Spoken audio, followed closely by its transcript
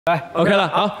来 ，OK 了，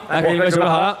好，来，准备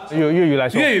好了，用粤语来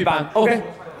说。粤语版 ，OK，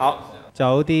 好。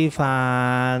早啲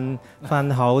瞓，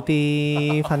瞓好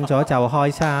啲，瞓咗就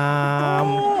開心。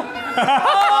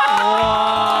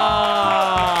哇！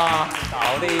早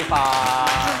啲瞓。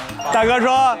大哥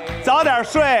说早点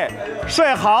睡，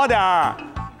睡好点儿，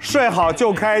睡好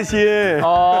就开心。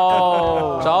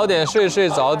哦，早点睡，睡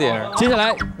早点。接下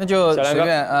来那就随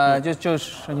便，就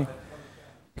说你。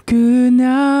 Good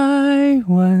night，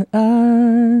 晚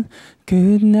安。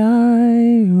Good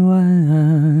night， 晚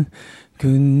安。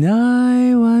Good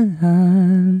night， 晚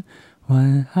安，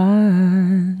晚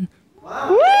安。哇，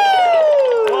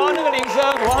那个铃声，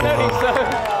哇，那个铃声。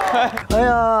哎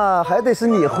呀，还得是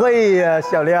你会呀，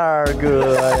小亮儿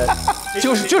哥呀。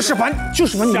就是把你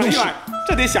想一晚，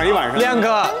这得想一晚上。亮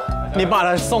哥，你把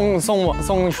他送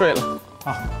睡了。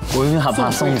 我有点害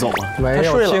怕送走了，没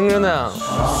有，听着呢，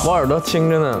我耳朵听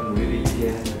着呢。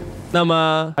那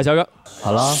么，海乔哥，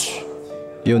好了，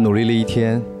又努力了一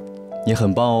天，你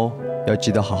很棒哦，要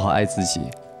记得好好爱自己。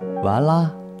晚安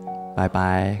啦，拜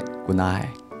拜 ，Good night。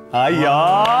哎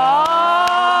呀，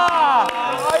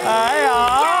哎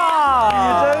呀，你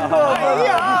真过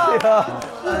分！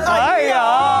哎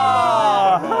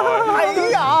呀，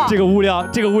这个物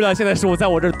料现在是我在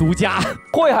我这儿独家。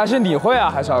会还是你会啊，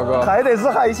海潮哥？还得是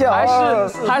海乔，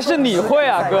还是你会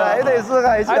啊，哥？还得是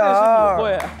海乔，还得是你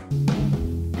会。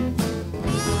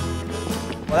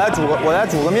我来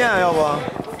煮个面，要不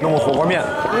弄个火锅面。啊，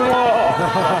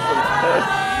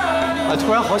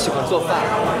突然好喜欢做饭，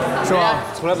是吧？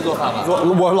从来不做饭吧？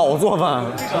我老做饭，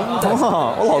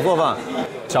我老做饭，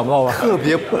想不到吧？特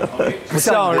别不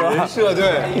像是吧？人设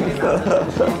对。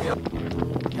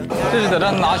这是等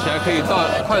它拿起来可以到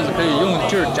筷子可以用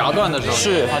劲儿夹断的时候，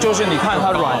是，就是你看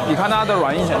它软，你看它的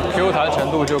软硬程 Q 弹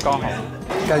程度就刚好。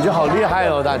感觉好厉害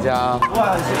哦，大家！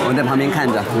我们在旁边看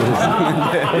着。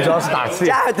我主要是打气。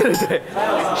加对对对，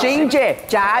欣姐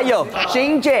加油，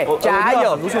欣姐加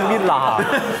油！不是我给你拉。你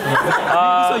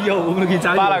说有，我们可以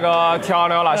加油。把那个调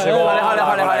料那些，好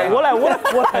嘞，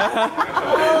我来。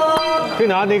可以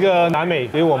拿那个南美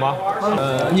给我吗？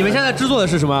你们现在制作的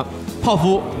是什么？泡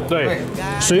芙。对，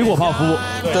水果泡芙。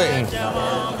对。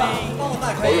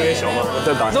我有点小吗？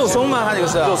再打。肉松吗？它这个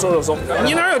是肉松。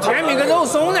你哪有甜品跟肉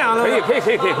松那样的？可以。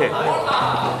可以。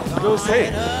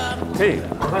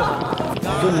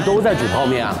就你都在煮泡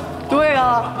面啊？对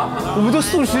啊，我们都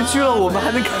素食区了，我们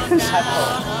还能干啥？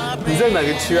你在哪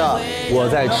个区啊？我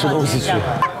在吃东西区，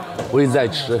我一直在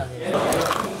吃。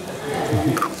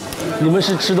你们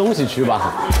是吃东西区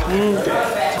吧？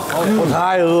我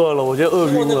太饿了，我觉得饿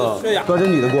晕了。哥，这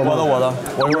你的锅吗？我的。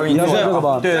你要这个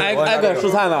吧？对，挨个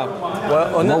蔬菜呢？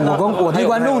我替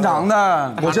观众尝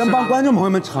的，我先帮观众朋友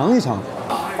们尝一尝。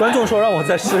观众说让我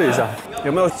再试一下，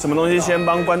有没有什么东西先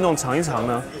帮观众尝一尝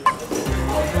呢？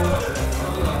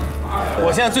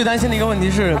我现在最担心的一个问题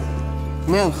是，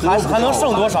没有，还能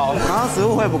剩多少？啊，食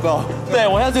物会不够。对，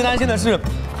我现在最担心的是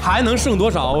还能剩多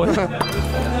少？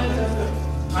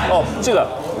哦，这个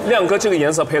亮哥这个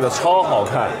颜色配的超好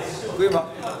看，对吗？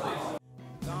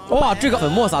哇，这个粉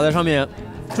末撒在上面，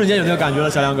瞬间有那个感觉了，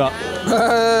小亮哥。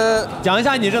讲一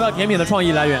下你这道甜品的创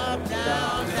意来源。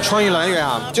创意来源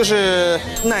啊，就是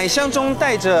奶香中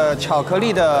带着巧克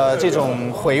力的这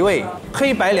种回味，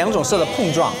黑白两种色的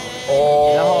碰撞，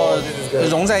然后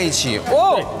融在一起。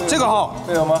哦，这个好，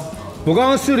这个吗？我刚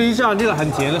刚试了一下，这个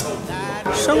很甜的，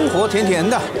生活甜甜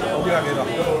的。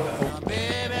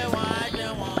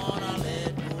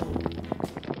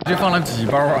这放了几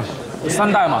包啊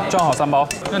？3袋嘛，正好3包。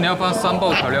那你要放3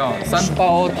包调料，3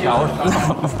包调，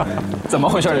怎么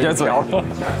回事？你这嘴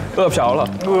饿瓢了。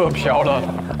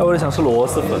哎，我就想吃螺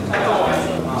蛳粉，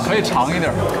可以长一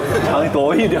点，尝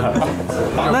多一点。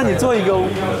那你做一个，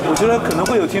我觉得可能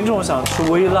会有听众想吃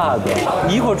微辣的，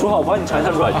你一会儿煮好，我帮你尝一下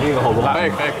软硬，好不好？可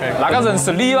以。哪个人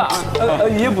是你啦？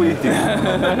也不一定，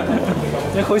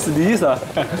也可以是你噻。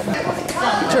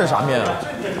这是啥面啊？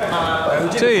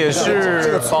这也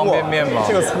是方便面吗？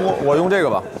这个粗，我用这个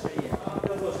吧。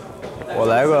我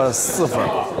来个4份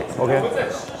 ，OK。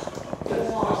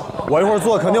我一会儿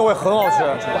做肯定会很好吃。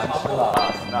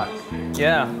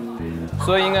Yeah，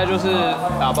 所以应该就是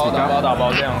打包这样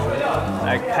子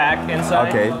 ，like pack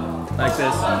inside。OK。Like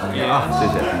this。啊，谢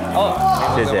谢。哦，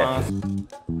谢谢。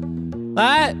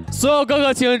来，所有哥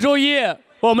哥请注意，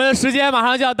我们的时间马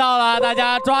上就要到了，大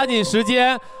家抓紧时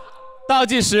间，倒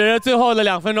计时，最后的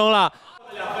2分钟了。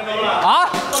啊！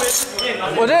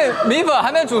我这米粉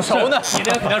还没煮熟呢。你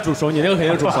那个肯定煮熟，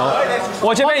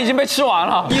我这边已经被吃完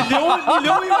了。你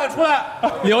留一碗出来，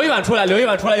留一碗出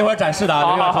来，一会儿展示的，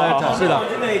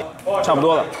差不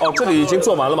多了。哦，这里已经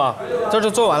做完了吗？这就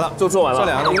做完了，就做完了，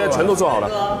这2个应该全都做好了。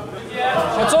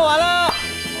我做完了。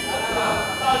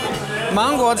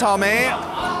芒果草莓。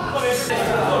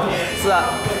是，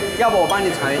要不我帮你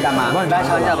尝一下吗？来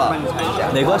尝一下吧。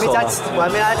哪个手？我还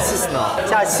没加起司呢，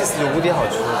加起司就无敌好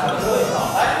吃。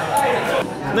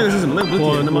那个是什么？那个不是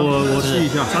甜的吗？我试一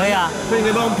下。可以啊。那你可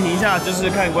以帮我评一下，就是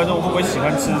看观众会不会喜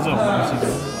欢吃这种东西。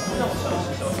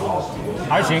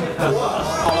还行。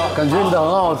感觉你的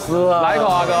很好吃啊。来一口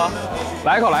啊，哥。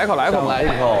来一口。来一口。来一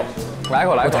口。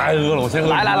太饿了，我先喝。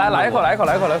来一口。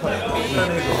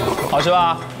好吃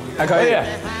吧？还可以。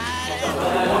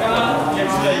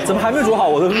怎么还没煮好？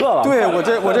我都饿了。对我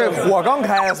这火刚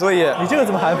开，所以你这个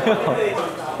怎么还没有？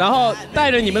然后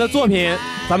带着你们的作品，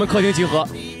咱们客厅集合。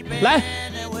来，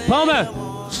朋友们，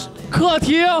客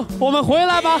厅，我们回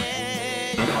来吧。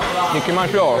你可以慢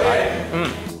秀。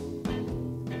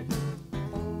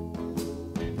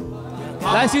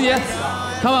来，欣姐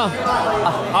 ，come on。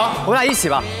好，我们俩一起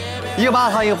吧，一个麻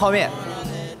辣烫，一个泡面。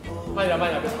慢点，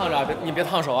别烫着，你别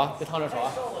烫手啊，别烫着手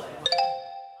啊。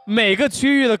每个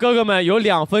区域的哥哥们有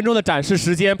2分钟的展示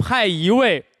时间，派1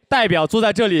位代表坐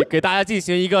在这里，给大家进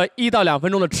行一个1到2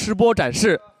分钟的吃播展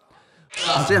示。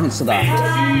啊，这样吃的。每个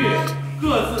区域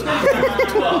各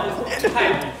自派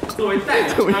你作为代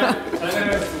表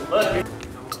参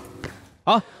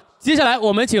好，接下来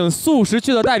我们请素食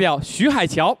区的代表徐海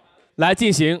乔来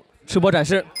进行吃播展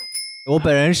示。我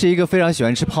本人是一个非常喜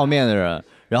欢吃泡面的人，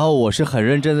然后我是很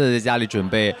认真的在家里准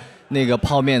备那个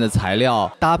泡面的材料，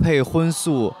搭配荤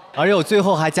素，而且我最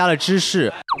后还加了芝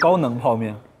士。高能泡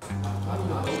面。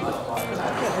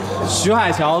徐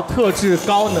海乔特制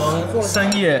高能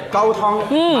深夜高汤，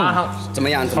怎么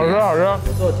样？好吃。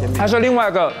它是另外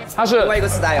一个，它是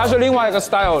另外一个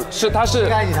style， 它是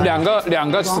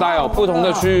两个 style 不同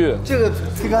的区域。这个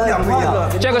两不一样。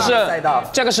这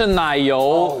个是奶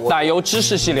油芝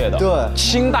士系列的，对，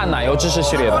清淡奶油芝士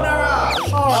系列的。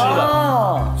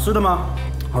是的吗？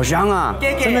好香啊！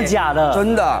真的假的？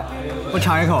真的。我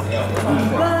尝一口。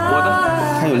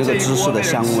它有那个芝士的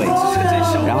香味，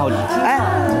然后，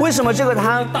为什么这个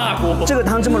汤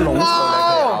这么浓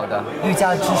稠的？的欲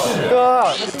加之士。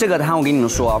这个汤我跟你们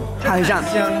说，它很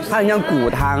像骨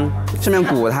汤，上面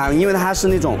骨汤，因为它是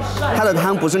那种它的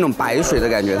汤不是那种白水的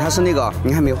感觉，它是那个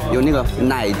你看没有有那个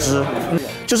奶汁，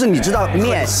就是你知道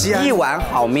面一碗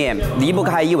好面离不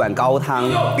开一碗高汤，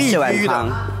这碗汤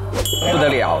不得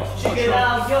了。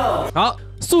好，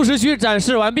素食区展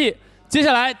示完毕，接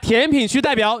下来甜品区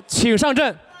代表请上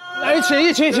阵。来，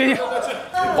请。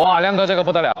哇，亮哥这个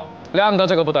不得了，亮哥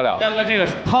这个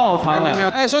是套餐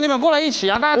了。哎，兄弟们过来一起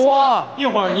啊！大家哇，一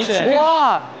会儿你得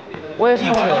哇，我也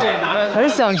想吃，很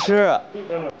想吃。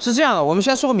是这样的，我们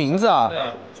先说个名字啊，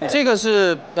这个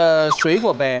是水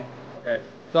果杯，对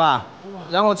吧？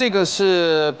然后这个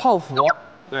是泡芙，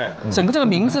对。整个这个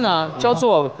名字呢叫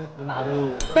做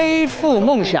背负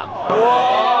梦想。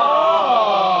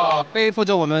哇，背负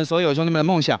着我们所有兄弟们的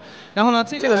梦想。然后呢，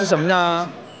这个是什么呢？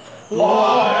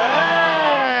哇！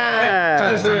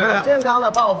这是健康的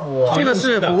泡芙，这个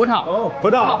是葡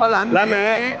萄和蓝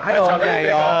莓，还有奶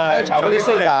油，还有巧克力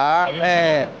碎点儿，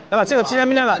哎，来把这个披萨面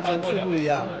面完全不一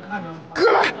样。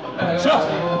哥来，是，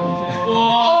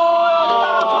哇！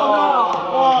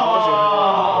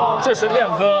这是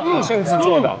亮哥亲自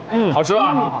做的，好吃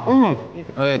吧？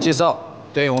哎，介绍，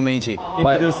对我们一起。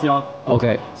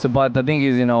Okay, so but the thing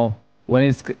is, you know,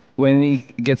 when it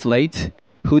gets late,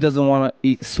 who doesn't want to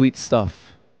eat sweet stuff?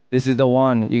 This is the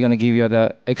one you're gonna give you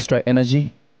the extra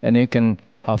energy, and you can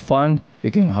have fun. You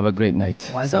can have a great night.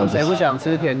 晚上谁不想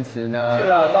吃甜食呢？是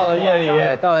啊，到了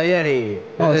夜里，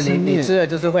你吃了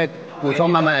就是会补充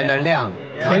满满的能量，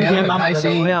甜满满的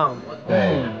能量。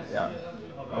对。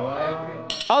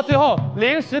好，最后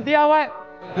零食 DIY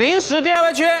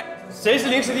区。谁是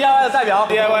零食 DIY 的代表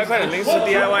 ？DIY 快点，零食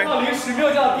DIY。零食没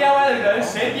有叫 DIY 的人，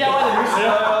谁 DIY 的零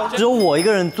食？只有我一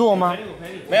个人做吗？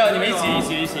没有，你们一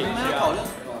起。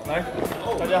来，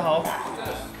大家好。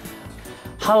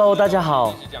Hello， 大家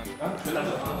好，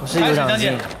我是尤长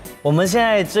靖。我们现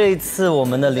在这一次我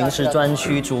们的零食专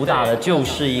区主打的就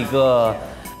是一个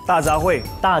大杂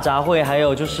烩，还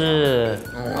有就是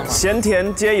咸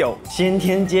甜皆有，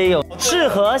适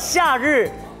合夏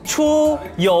日出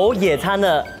游野餐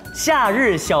的夏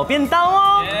日小便当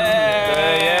哦。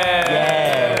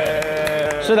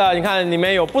是的，你看里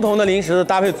面有不同的零食的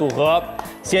搭配组合，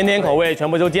咸甜口味全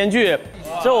部都兼具。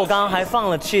这我刚刚还放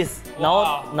了 cheese， 然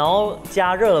后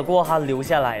加热了过后它留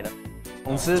下来的。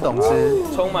懂吃懂吃，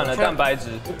充满了蛋白质，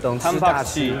懂吃大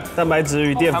气，蛋白质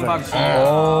与淀粉。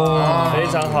哦，非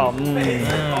常好，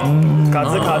卡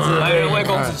兹卡兹，来人为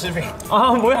公子吃饼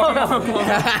啊！不要了，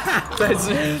再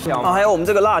吃。哦，还有我们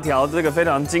这个辣条，这个非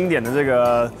常经典的这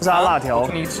个沙辣条，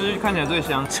你吃看起来最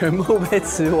香，全部被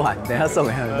吃完，等一下送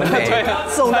给他们，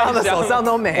送到他们手上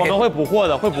都没。我们会补货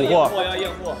的，会补货，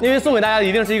因为送给大家的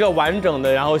一定是一个完整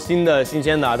的，然后新的、新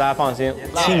鲜的，大家放心。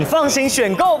请放心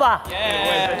选购吧。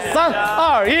3、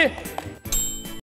2、1。